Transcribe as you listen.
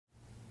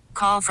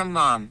Call from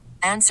mom.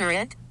 Answer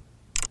it.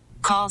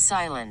 Call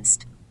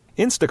silenced.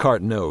 Instacart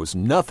knows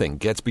nothing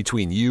gets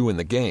between you and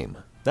the game.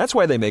 That's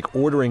why they make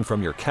ordering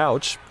from your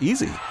couch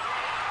easy.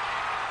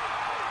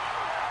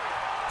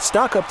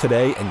 Stock up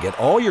today and get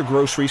all your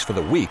groceries for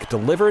the week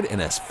delivered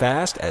in as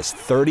fast as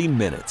 30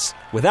 minutes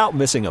without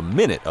missing a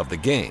minute of the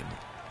game.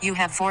 You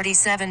have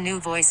 47 new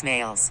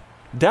voicemails.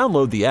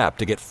 Download the app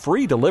to get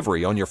free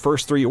delivery on your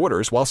first 3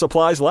 orders while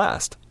supplies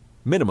last.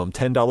 Minimum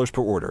 $10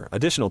 per order.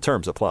 Additional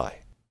terms apply.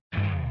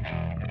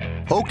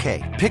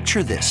 Okay,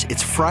 picture this.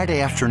 It's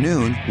Friday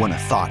afternoon when a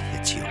thought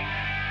hits you.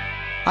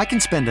 I can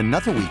spend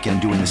another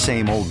weekend doing the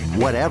same old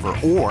whatever,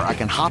 or I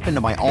can hop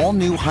into my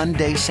all-new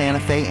Hyundai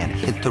Santa Fe and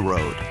hit the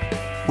road.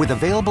 With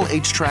available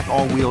H-Track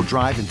all-wheel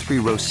drive and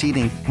 3-row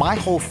seating, my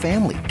whole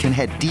family can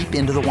head deep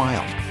into the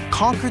wild.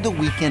 Conquer the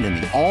weekend in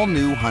the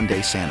all-new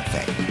Hyundai Santa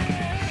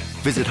Fe.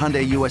 Visit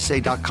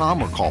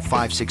HyundaiUSA.com or call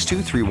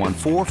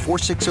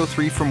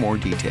 562-314-4603 for more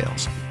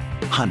details.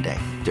 Hyundai,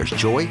 there's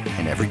joy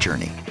in every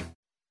journey.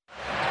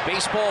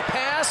 Baseball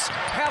pass,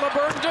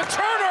 Halliburton to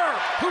Turner,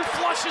 who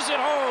flushes it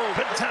home.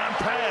 Good time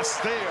pass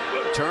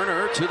there.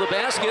 Turner to the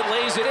basket,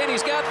 lays it in,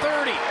 he's got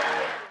 30.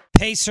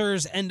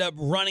 Pacers end up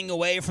running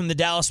away from the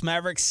Dallas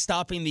Mavericks,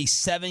 stopping the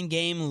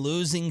 7-game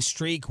losing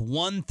streak,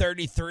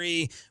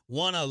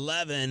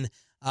 133-111.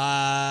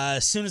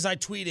 As soon as I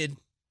tweeted,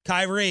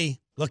 Kyrie,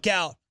 look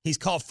out, he's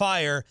caught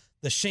fire.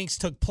 The Shinks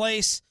took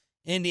place.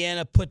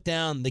 Indiana put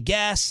down the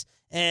gas,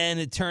 and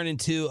it turned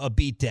into a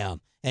beatdown.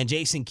 And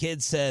Jason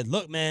Kidd said,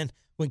 look, man,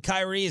 when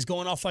Kyrie is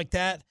going off like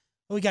that,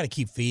 we got to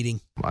keep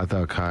feeding. I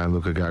thought Kai and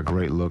Luka got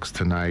great looks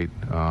tonight.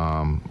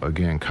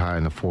 Again, Kai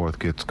in the fourth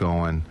gets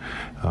going.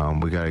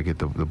 We got to get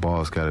the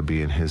ball's got to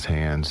be in his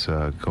hands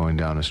going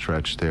down the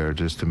stretch there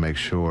just to make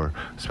sure,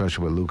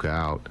 especially with Luka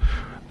out,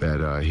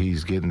 that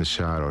he's getting the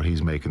shot or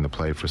he's making the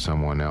play for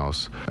someone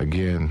else.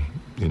 Again,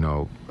 you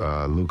know,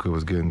 Luka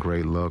was getting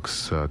great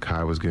looks.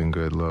 Kai was getting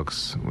good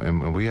looks.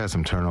 And we had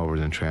some turnovers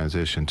in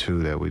transition,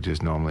 too, that we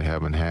just normally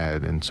haven't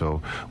had. And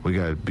so we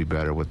got to be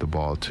better with the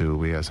ball, too.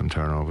 We had some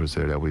turnovers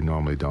there that we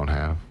normally don't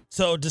have.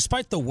 So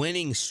despite the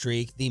winning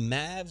streak, the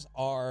Mavs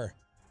are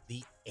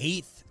the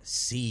 8th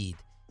seed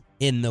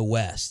in the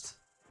West.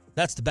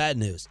 That's the bad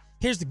news.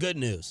 Here's the good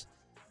news.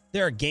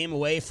 They're a game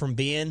away from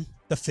being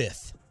the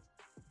 5th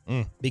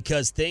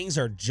because things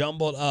are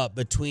jumbled up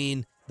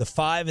between the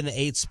 5 and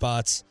the 8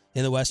 spots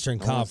in the Western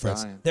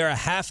Conference. They're a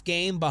half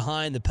game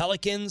behind the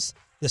Pelicans,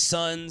 the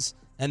Suns,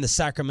 and the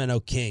Sacramento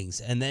Kings.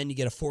 And then you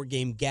get a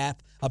 4-game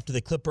gap up to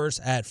the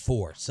Clippers at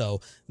 4. So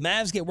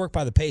Mavs get worked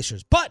by the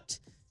Pacers. But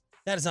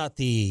that is not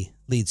the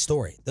lead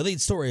story. The lead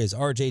story is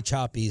RJ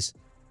Choppy's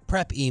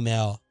prep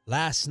email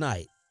last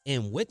night,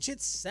 in which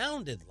it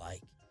sounded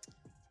like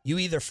you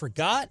either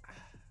forgot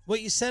what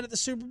you said at the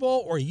Super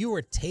Bowl or you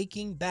were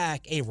taking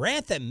back a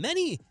rant that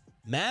many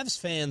Mavs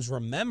fans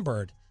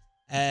remembered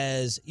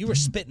as you were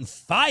spitting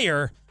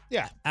fire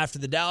after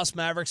the Dallas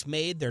Mavericks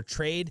made their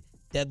trade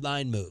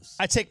deadline moves.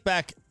 I take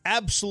back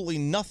absolutely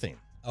nothing.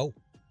 Oh.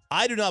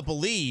 I do not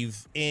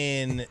believe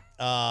in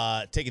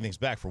taking things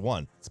back, for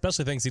one.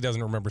 Especially things he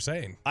doesn't remember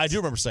saying. I do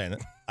remember saying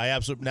it.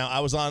 This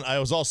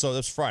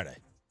was Friday.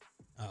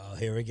 Oh,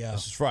 here we go.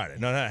 This is Friday.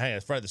 No, hang on.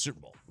 It's Friday the Super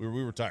Bowl. We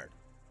were tired.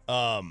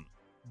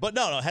 But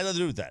no, it had nothing to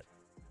do with that.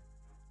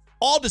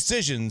 All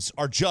decisions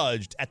are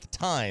judged at the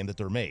time that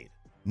they're made,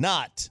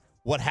 not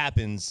what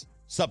happens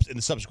in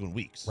the subsequent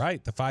weeks.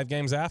 Right, the 5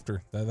 games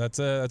after. That's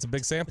a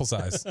big sample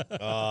size.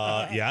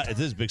 Yeah, it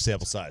is a big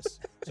sample size.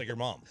 It's like your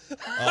mom.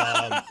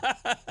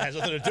 Has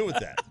nothing to do with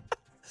that.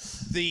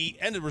 The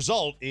end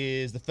result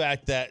is the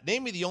fact that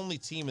name me the only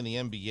team in the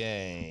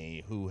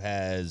NBA who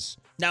has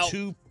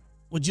two.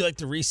 Would you like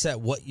to reset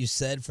what you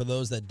said for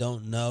those that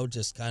don't know,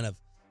 just kind of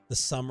the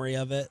summary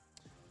of it?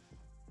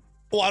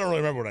 Well, I don't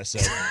really remember what I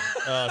said,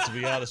 to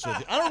be honest with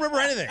you. I don't remember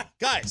anything.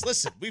 Guys,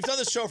 listen, we've done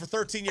this show for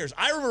 13 years.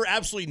 I remember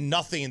absolutely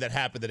nothing that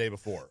happened the day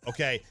before,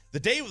 okay?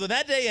 When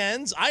that day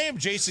ends, I am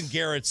Jason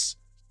Garrett's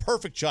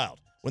perfect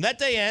child. When that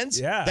day ends,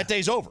 that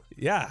day's over.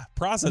 Yeah,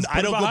 process.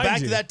 I don't go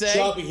back to that day.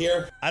 Choppy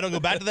here. I don't go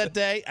back to that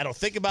day. I don't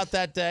think about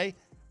that day.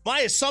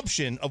 My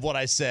assumption of what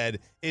I said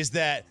is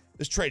that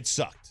this trade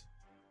sucked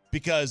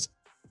because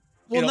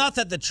not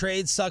that the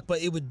trade sucked,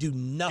 but it would do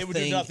nothing. It would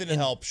do nothing to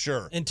help,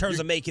 sure. In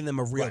terms of making them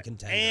a real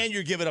contender. And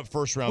you're giving up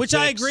first-round picks.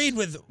 Which I agreed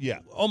with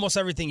almost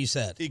everything you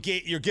said.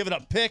 You're giving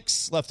up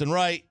picks left and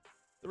right.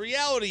 The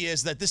reality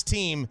is that this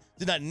team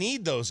did not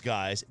need those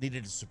guys. It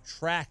needed to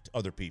subtract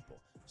other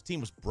people. This team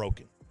was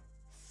broken,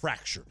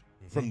 fractured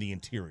from the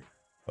interior,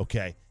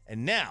 okay?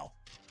 And now.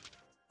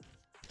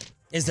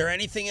 Is there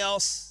anything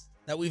else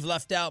that we've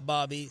left out,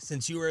 Bobby,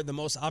 since you were the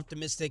most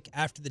optimistic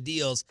after the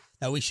deals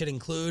that we should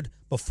include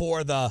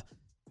before the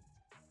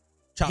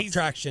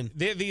traction?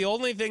 The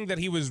only thing that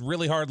he was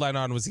really hardline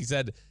on was he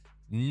said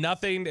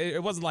nothing.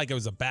 It wasn't like it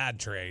was a bad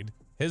trade.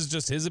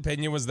 His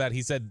opinion was that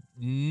he said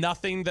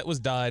nothing that was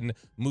done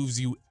moves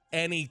you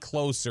any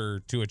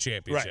closer to a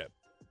championship.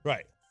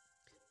 Right.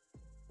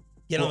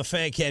 Get on the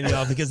fan cam,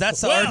 y'all, because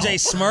that's the RJ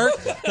smirk.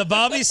 The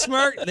Bobby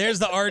smirk. There's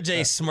the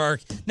RJ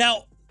smirk.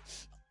 Now,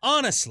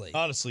 honestly,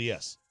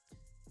 yes.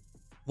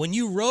 When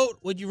you wrote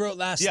what you wrote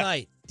last Yeah.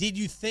 night, did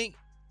you think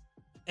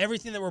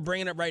everything that we're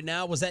bringing up right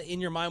now, was that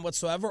in your mind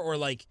whatsoever? Or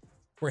like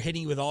we're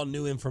hitting you with all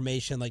new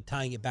information, like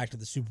tying it back to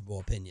the Super Bowl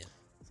opinion?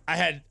 I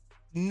had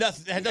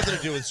nothing. It had nothing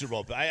to do with the Super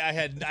Bowl.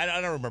 I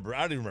don't remember.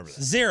 I don't even remember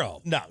that.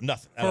 Zero. No,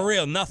 nothing. For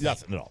real, nothing.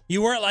 Nothing at all.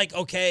 You weren't like,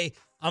 okay,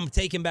 I'm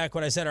taking back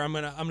what I said, or I'm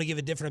gonna give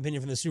a different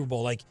opinion from the Super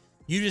Bowl. Like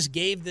you just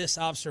gave this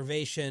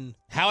observation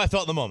How I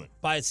felt in the moment.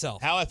 by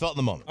itself. How I felt in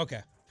the moment.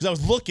 Okay. Because I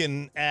was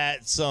looking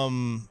at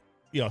some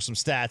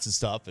stats and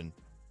stuff, and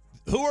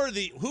who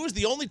is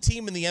the only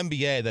team in the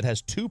NBA that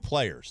has 2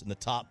 players in the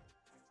top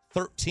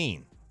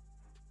 13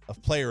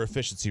 of player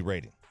efficiency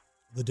rating?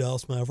 The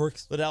Dallas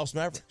Mavericks. The Dallas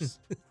Mavericks.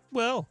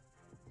 Well,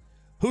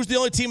 Who's the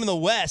only team in the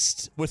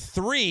West with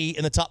 3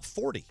 in the top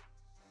 40?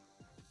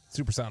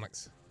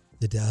 Supersonics.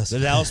 The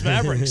Dallas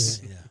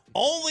Mavericks. Yeah.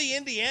 Only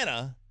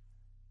Indiana,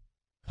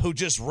 who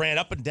just ran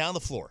up and down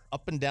the floor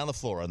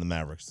on the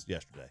Mavericks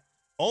yesterday.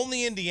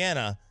 Only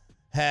Indiana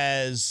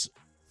has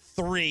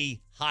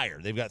 3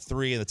 higher. They've got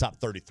 3 in the top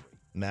 33.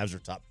 The Mavs are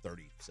top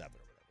 37 or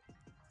whatever.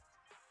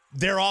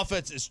 Their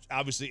offense is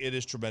obviously it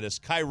is tremendous.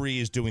 Kyrie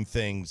is doing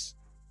things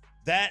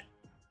that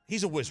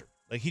he's a wizard.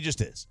 Like he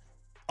just is.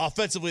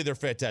 Offensively, they're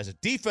fantastic.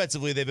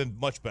 Defensively, they've been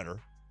much better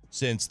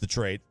since the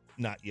trade.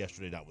 Not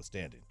yesterday,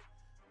 notwithstanding.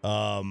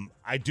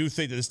 I do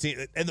think that this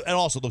team, and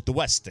also look, the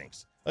West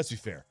stinks. Let's be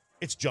fair.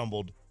 It's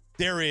jumbled.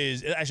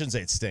 I shouldn't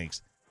say it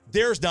stinks.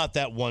 There's not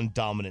that one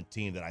dominant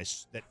team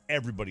that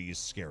everybody is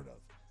scared of.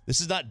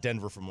 This is not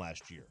Denver from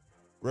last year,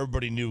 where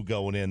everybody knew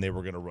going in they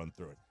were going to run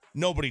through it.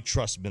 Nobody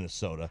trusts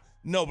Minnesota.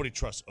 Nobody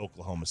trusts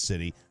Oklahoma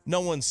City.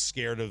 No one's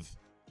scared of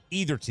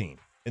either team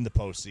in the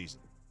postseason.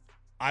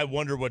 I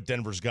wonder what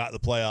Denver's got in the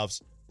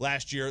playoffs.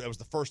 Last year, that was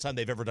the first time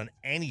they've ever done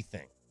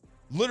anything.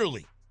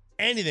 Literally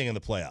anything in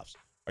the playoffs.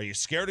 Are you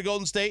scared of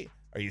Golden State?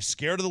 Are you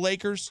scared of the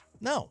Lakers?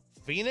 No.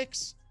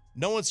 Phoenix?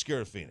 No one's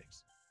scared of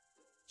Phoenix.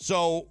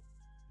 So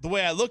the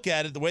way I look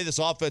at it, the way this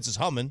offense is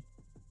humming,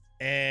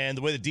 and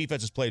the way the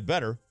defense has played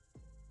better,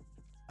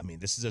 I mean,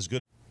 this is as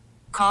good.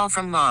 Call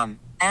from mom.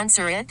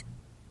 Answer it.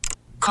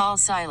 Call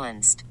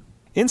silenced.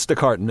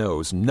 Instacart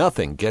knows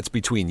nothing gets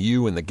between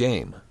you and the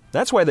game.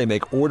 That's why they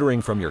make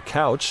ordering from your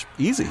couch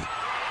easy.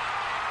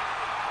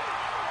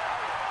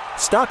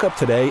 Stock up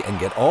today and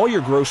get all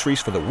your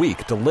groceries for the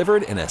week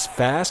delivered in as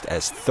fast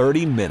as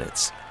 30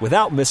 minutes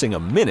without missing a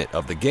minute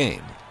of the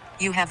game.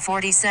 You have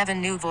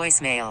 47 new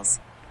voicemails.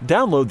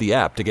 Download the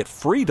app to get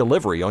free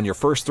delivery on your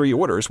first 3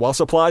 orders while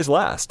supplies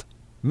last.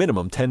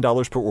 Minimum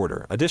 $10 per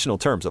order. Additional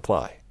terms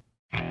apply.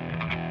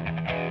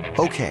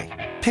 Okay,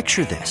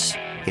 picture this.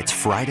 It's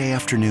Friday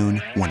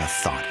afternoon when a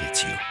thought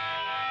hits you.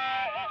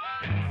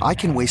 I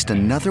can waste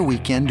another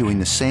weekend doing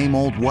the same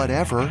old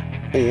whatever,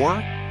 or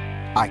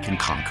I can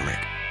conquer it.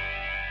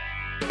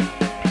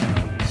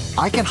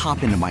 I can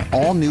hop into my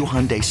all-new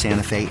Hyundai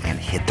Santa Fe and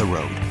hit the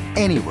road.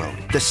 Any road.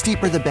 The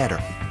steeper, the better.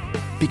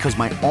 Because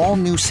my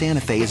all-new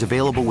Santa Fe is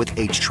available with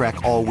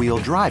H-Track all-wheel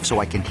drive, so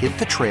I can hit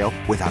the trail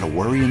without a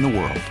worry in the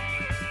world.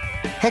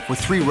 Heck, with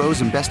 3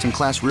 rows and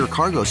best-in-class rear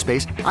cargo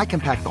space, I can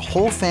pack the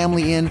whole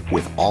family in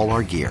with all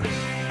our gear.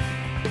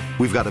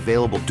 We've got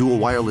available dual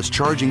wireless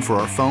charging for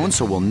our phones,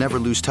 so we'll never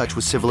lose touch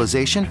with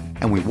civilization,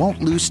 and we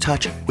won't lose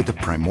touch with the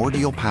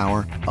primordial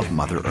power of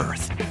Mother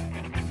Earth.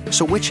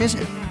 So which is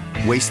it?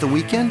 Waste the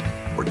weekend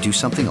or do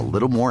something a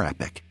little more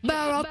epic?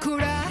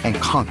 And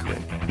conquer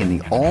it in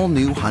the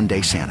all-new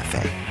Hyundai Santa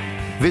Fe.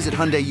 Visit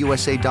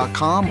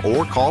HyundaiUSA.com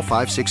or call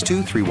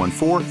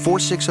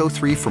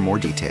 562-314-4603 for more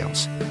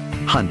details.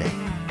 Hyundai,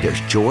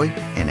 there's joy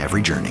in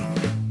every journey.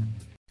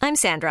 I'm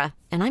Sandra,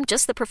 and I'm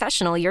just the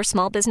professional your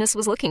small business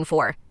was looking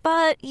for.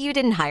 But you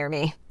didn't hire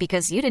me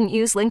because you didn't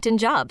use LinkedIn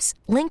Jobs.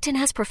 LinkedIn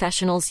has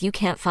professionals you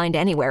can't find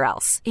anywhere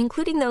else,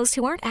 including those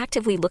who aren't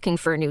actively looking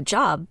for a new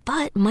job,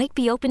 but might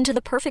be open to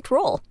the perfect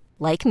role,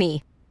 like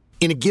me.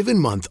 In a given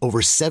month,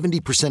 over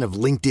 70% of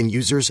LinkedIn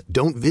users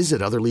don't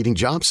visit other leading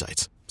job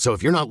sites. So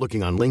if you're not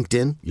looking on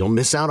LinkedIn, you'll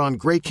miss out on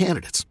great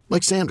candidates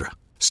like Sandra.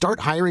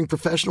 Start hiring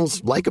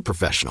professionals like a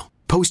professional.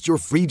 Post your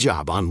free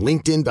job on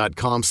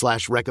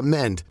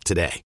linkedin.com/recommend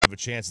today. Have a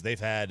chance they've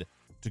had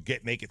to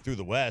make it through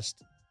the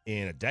West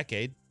in a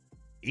decade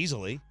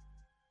easily.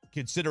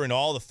 Considering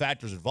all the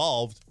factors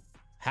involved,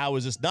 how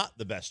is this not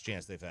the best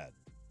chance they've had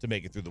to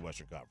make it through the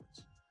Western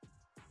Conference?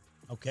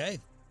 Okay.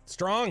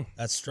 Strong.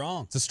 That's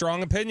strong. It's a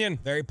strong opinion.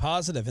 Very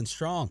positive and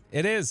strong.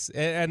 It is,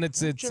 and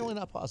it's generally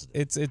not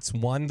positive. It's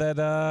one that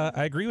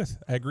I agree with.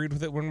 I agreed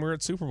with it when we were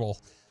at Super Bowl.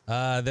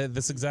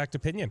 This exact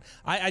opinion.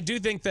 I do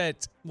think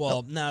that.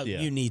 Well, now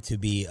yeah. you need to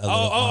be a little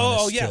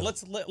honest, yeah. too.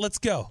 Let's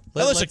go.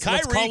 Listen,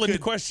 Let's call into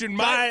could- question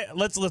my.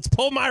 Let's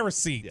pull my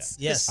receipts.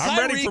 Yeah. Yes. I'm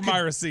ready for Kyrie my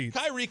could- receipts.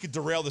 Kyrie could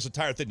derail this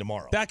entire thing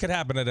tomorrow. That could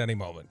happen at any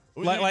moment.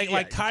 Well, Like you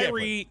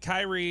can't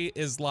Kyrie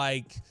is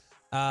like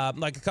a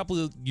couple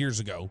of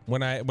years ago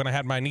when I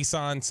had my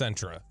Nissan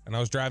Sentra and I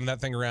was driving that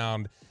thing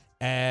around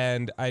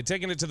and I had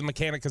taken it to the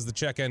mechanic because the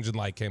check engine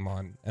light came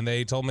on and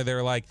they told me, they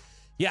were like,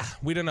 yeah,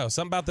 we don't know.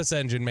 Something about this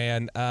engine,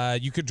 man.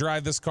 You could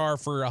drive this car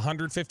for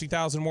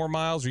 150,000 more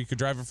miles, or you could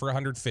drive it for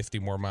 150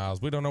 more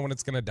miles. We don't know when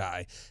it's going to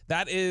die.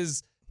 That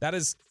is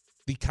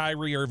the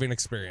Kyrie Irving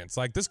experience.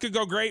 Like, this could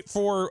go great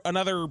for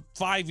another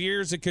 5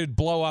 years. It could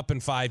blow up in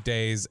 5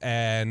 days,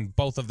 and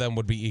both of them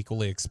would be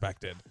equally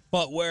expected.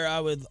 But where I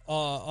would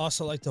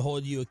also like to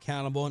hold you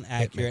accountable and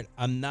accurate,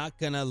 I'm not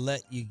going to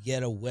let you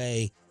get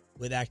away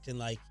with acting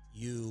like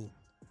you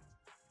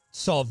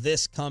saw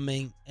this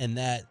coming and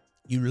that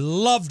you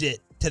loved it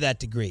to that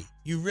degree.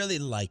 You really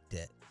liked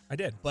it. I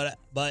did. But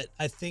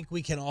I think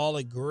we can all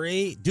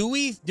agree. Do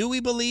we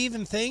believe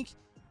and think,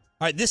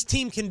 all right, this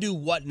team can do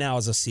what now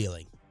as a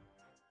ceiling?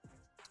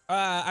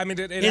 I mean,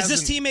 is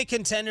this team a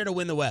contender to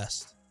win the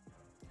West?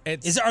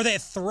 Are they a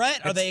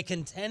threat? Are they a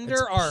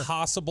contender? It's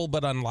possible,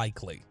 but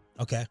unlikely.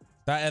 Okay.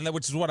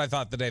 Which is what I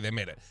thought the day they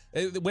made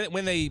it.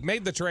 When they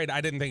made the trade,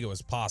 I didn't think it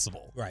was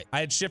possible. Right. I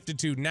had shifted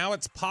to now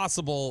it's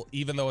possible,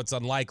 even though it's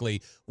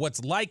unlikely.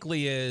 What's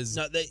likely is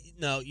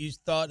you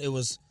thought it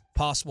was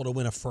possible to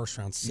win a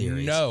first-round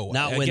series. No.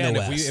 Not Again, win the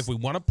West. if we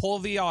want to pull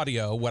the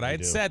audio, what I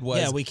had said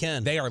was we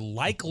can. They are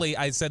likely.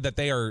 I said that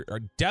they are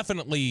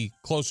definitely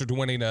closer to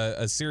winning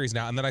a series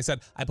now. And then I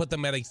said I put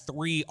them at a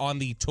 3 on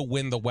the to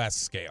win the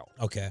West scale.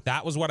 Okay.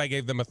 That was what I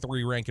gave them a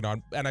 3 ranking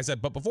on. And I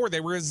said, but before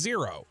they were a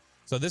 0.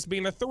 So this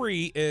being a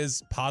 3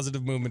 is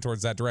positive movement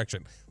towards that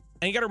direction.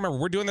 And you got to remember,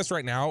 we're doing this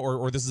right now,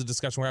 or this is a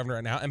discussion we're having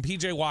right now, and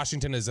PJ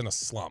Washington is in a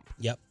slump.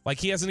 Yep. Like,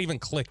 he hasn't even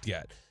clicked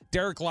yet.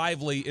 Derek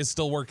Lively is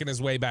still working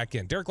his way back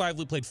in. Derek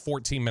Lively played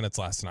 14 minutes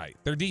last night.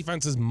 Their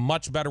defense is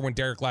much better when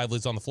Derek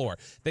Lively's on the floor.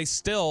 They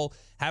still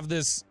have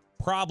this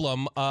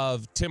problem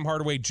of Tim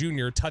Hardaway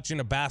Jr. touching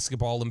a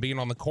basketball and being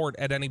on the court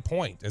at any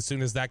point. As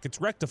soon as that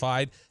gets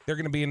rectified, they're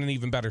going to be in an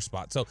even better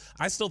spot. So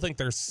I still think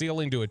there's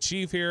ceiling to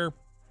achieve here,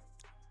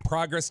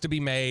 progress to be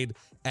made,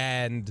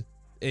 and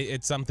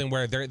it's something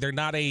where they're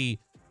not a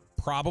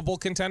probable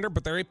contender,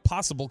 but they're a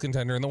possible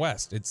contender in the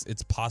West.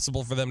 It's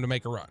possible for them to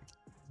make a run.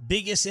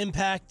 Biggest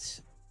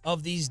impact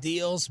of these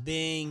deals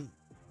being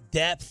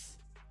depth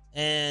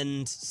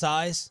and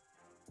size,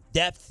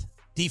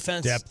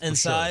 defense, and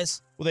size.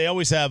 Sure. Well, they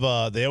always have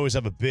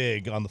a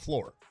big on the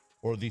floor,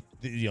 or the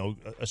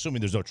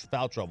assuming there's no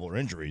foul trouble or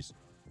injuries,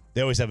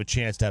 they always have a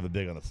chance to have a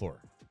big on the floor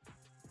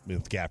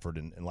with Gafford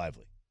and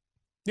Lively.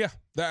 Yeah,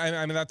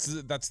 I mean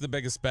that's the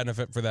biggest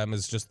benefit for them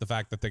is just the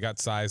fact that they got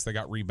size, they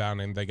got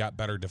rebounding, they got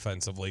better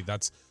defensively.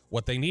 That's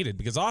what they needed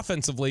because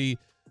offensively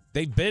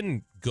they've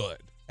been good.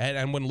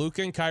 And when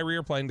Luka and Kyrie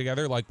are playing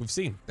together, like we've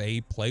seen,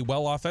 they play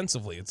well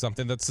offensively. It's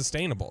something that's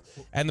sustainable.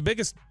 And the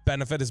biggest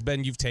benefit has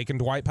been you've taken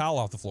Dwight Powell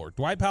off the floor.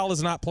 Dwight Powell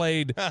has not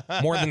played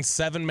more than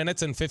 7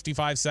 minutes and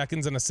 55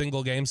 seconds in a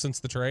single game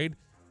since the trade.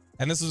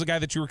 And this was a guy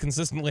that you were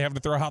consistently having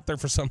to throw out there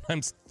for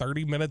sometimes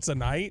 30 minutes a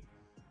night.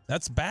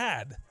 That's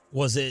bad.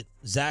 Was it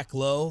Zach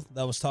Lowe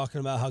that was talking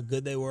about how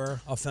good they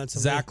were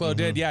offensively? Zach Lowe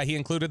did, yeah. He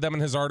included them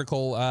in his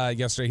article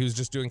yesterday. He was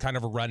just doing kind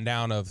of a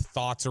rundown of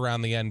thoughts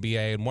around the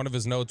NBA, and one of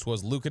his notes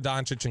was Luka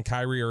Doncic and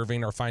Kyrie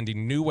Irving are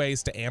finding new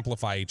ways to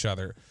amplify each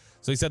other.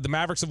 So he said the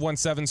Mavericks have won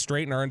 7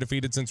 straight and are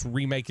undefeated since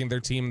remaking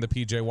their team in the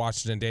P.J.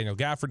 Washington and Daniel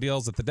Gafford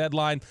deals at the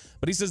deadline.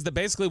 But he says that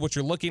basically what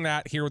you're looking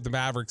at here with the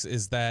Mavericks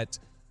is that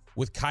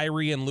with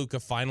Kyrie and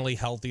Luka finally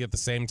healthy at the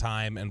same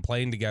time and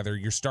playing together,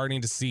 you're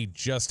starting to see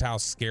just how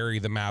scary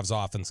the Mavs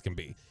offense can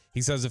be.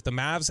 He says if the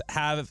Mavs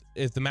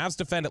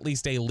defend at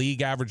least a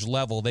league average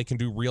level, they can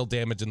do real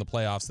damage in the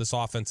playoffs. This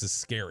offense is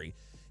scary.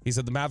 He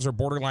said the Mavs are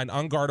borderline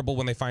unguardable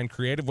when they find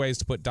creative ways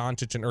to put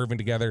Doncic and Irving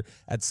together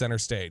at center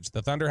stage.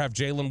 The Thunder have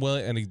Jalen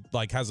Williams, and he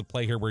has a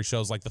play here where he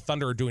shows the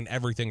Thunder are doing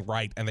everything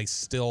right, and they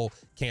still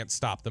can't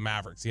stop the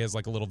Mavericks. He has a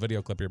little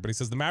video clip here, but he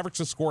says the Mavericks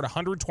have scored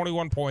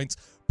 121 points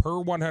per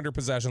 100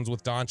 possessions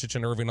with Doncic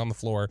and Irving on the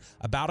floor,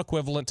 about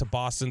equivalent to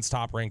Boston's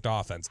top-ranked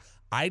offense.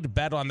 I'd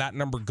bet on that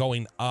number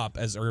going up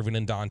as Irving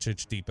and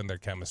Doncic deepen their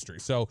chemistry.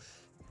 So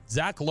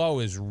Zach Lowe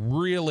is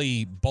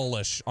really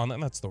bullish on that.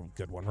 That's the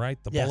good one,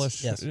 right? The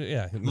bullish. Yes.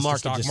 Yeah. Mr. Market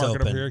Stock just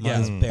market opened. over here.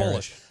 Yeah,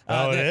 bullish.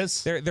 Oh, it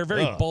is? They're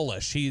very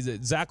bullish.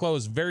 Zach Lowe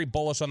is very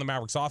bullish on the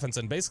Mavericks offense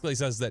and basically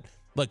says that,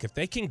 look, if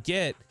they can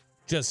get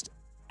just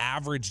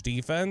average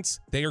defense,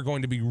 they are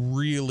going to be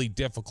really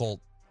difficult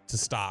to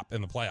stop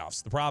in the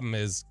playoffs. The problem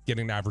is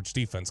getting average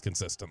defense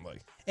consistently.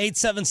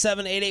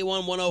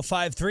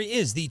 877-881-1053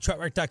 is the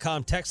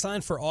truckwreck.com text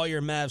line for all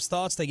your Mavs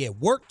thoughts. They get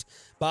worked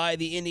by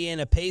the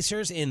Indiana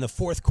Pacers in the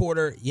fourth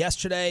quarter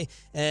yesterday,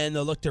 and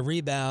they'll look to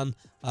rebound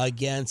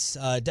against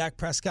Dak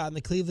Prescott and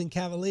the Cleveland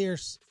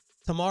Cavaliers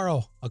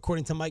tomorrow,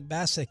 according to Mike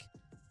Bassick.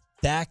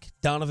 Dak,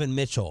 Donovan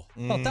Mitchell.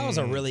 Well, that was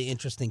a really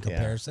interesting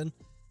comparison.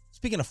 Yeah.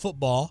 Speaking of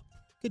football,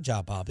 good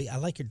job, Bobby. I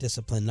like your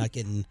discipline, not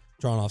getting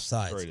drawn off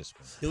sides. Very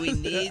disciplined. Do we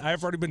need?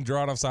 I've already been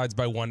drawn off sides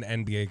by one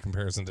NBA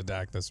comparison to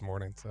Dak this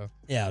morning. So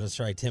yeah, that's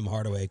right. Tim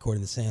Hardaway,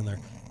 according to Sandler.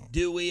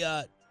 Do we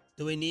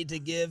need to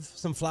give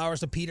some flowers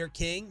to Peter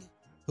King,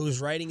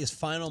 who's writing his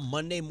final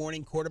Monday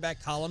morning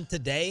quarterback column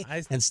today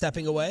and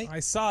stepping away? I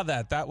saw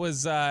that. That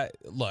was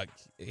look.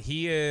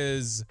 He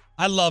is.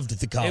 I loved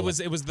the column. It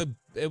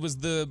was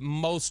the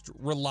most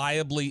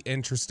reliably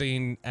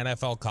interesting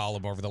NFL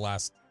column over the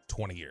last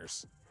 20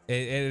 years. It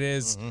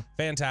is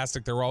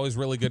fantastic. There were always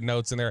really good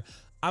notes in there.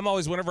 I'm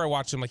always, whenever I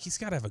watch him, he's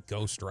got to have a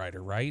ghostwriter,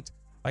 right?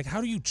 Like,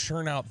 how do you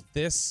churn out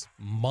this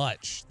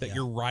much that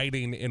you're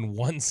writing in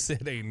one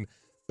sitting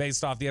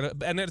based off the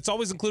 – and it's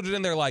always included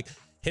in there, like,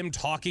 him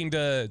talking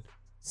to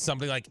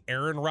somebody like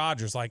Aaron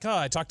Rodgers. Like,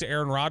 I talked to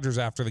Aaron Rodgers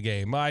after the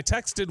game. I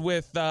texted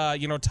with,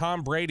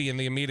 Tom Brady in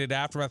the immediate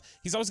aftermath.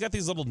 He's always got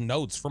these little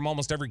notes from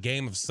almost every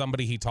game of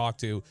somebody he talked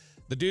to.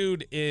 The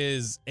dude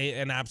is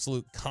an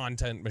absolute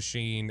content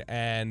machine,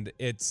 and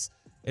it's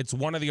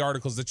one of the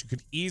articles that you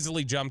could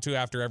easily jump to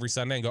after every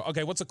Sunday and go,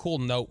 okay, what's a cool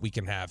note we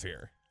can have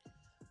here?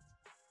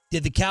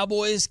 Did the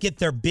Cowboys get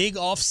their big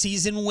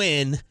offseason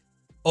win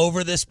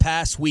over this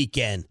past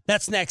weekend?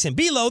 That's next and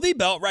Below the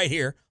Belt right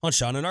here on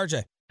Sean and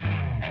RJ.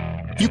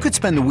 You could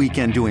spend the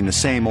weekend doing the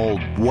same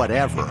old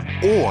whatever,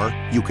 or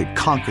you could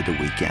conquer the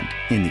weekend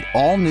in the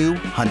all-new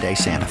Hyundai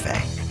Santa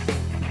Fe.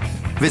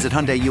 Visit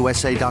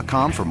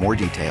HyundaiUSA.com for more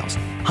details.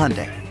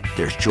 Hyundai,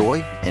 there's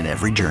joy in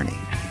every journey.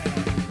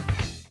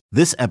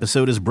 This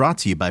episode is brought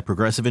to you by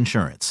Progressive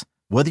Insurance.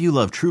 Whether you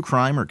love true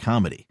crime or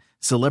comedy,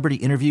 celebrity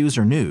interviews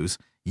or news,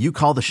 you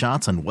call the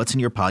shots on what's in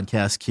your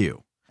podcast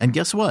queue. And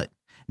guess what?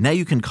 Now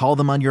you can call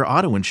them on your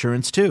auto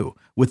insurance too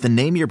with the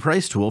Name Your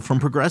Price tool from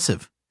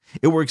Progressive.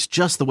 It works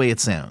just the way it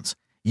sounds.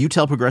 You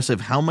tell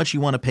Progressive how much you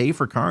want to pay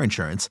for car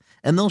insurance,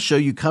 and they'll show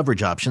you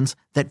coverage options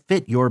that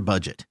fit your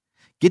budget.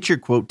 Get your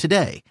quote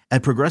today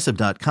at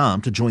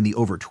Progressive.com to join the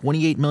over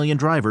 28 million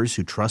drivers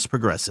who trust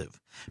Progressive.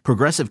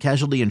 Progressive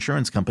Casualty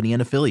Insurance Company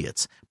and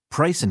Affiliates.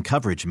 Price and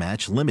coverage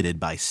match limited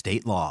by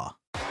state law.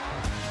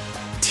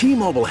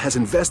 T-Mobile has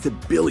invested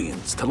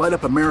billions to light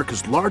up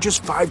America's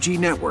largest 5G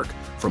network,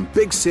 from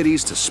big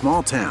cities to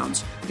small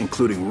towns,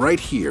 including right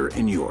here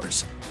in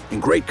yours.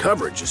 And great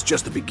coverage is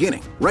just the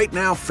beginning. Right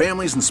now,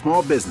 families and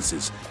small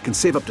businesses can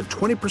save up to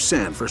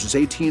 20% versus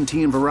AT&T and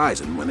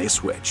Verizon when they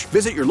switch.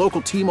 Visit your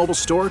local T-Mobile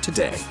store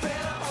today.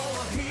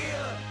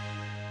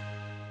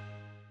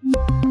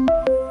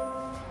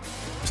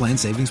 Plan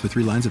savings with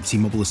 3 lines of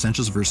T-Mobile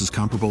Essentials versus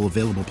comparable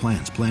available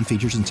plans. Plan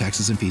features and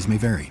taxes and fees may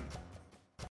vary.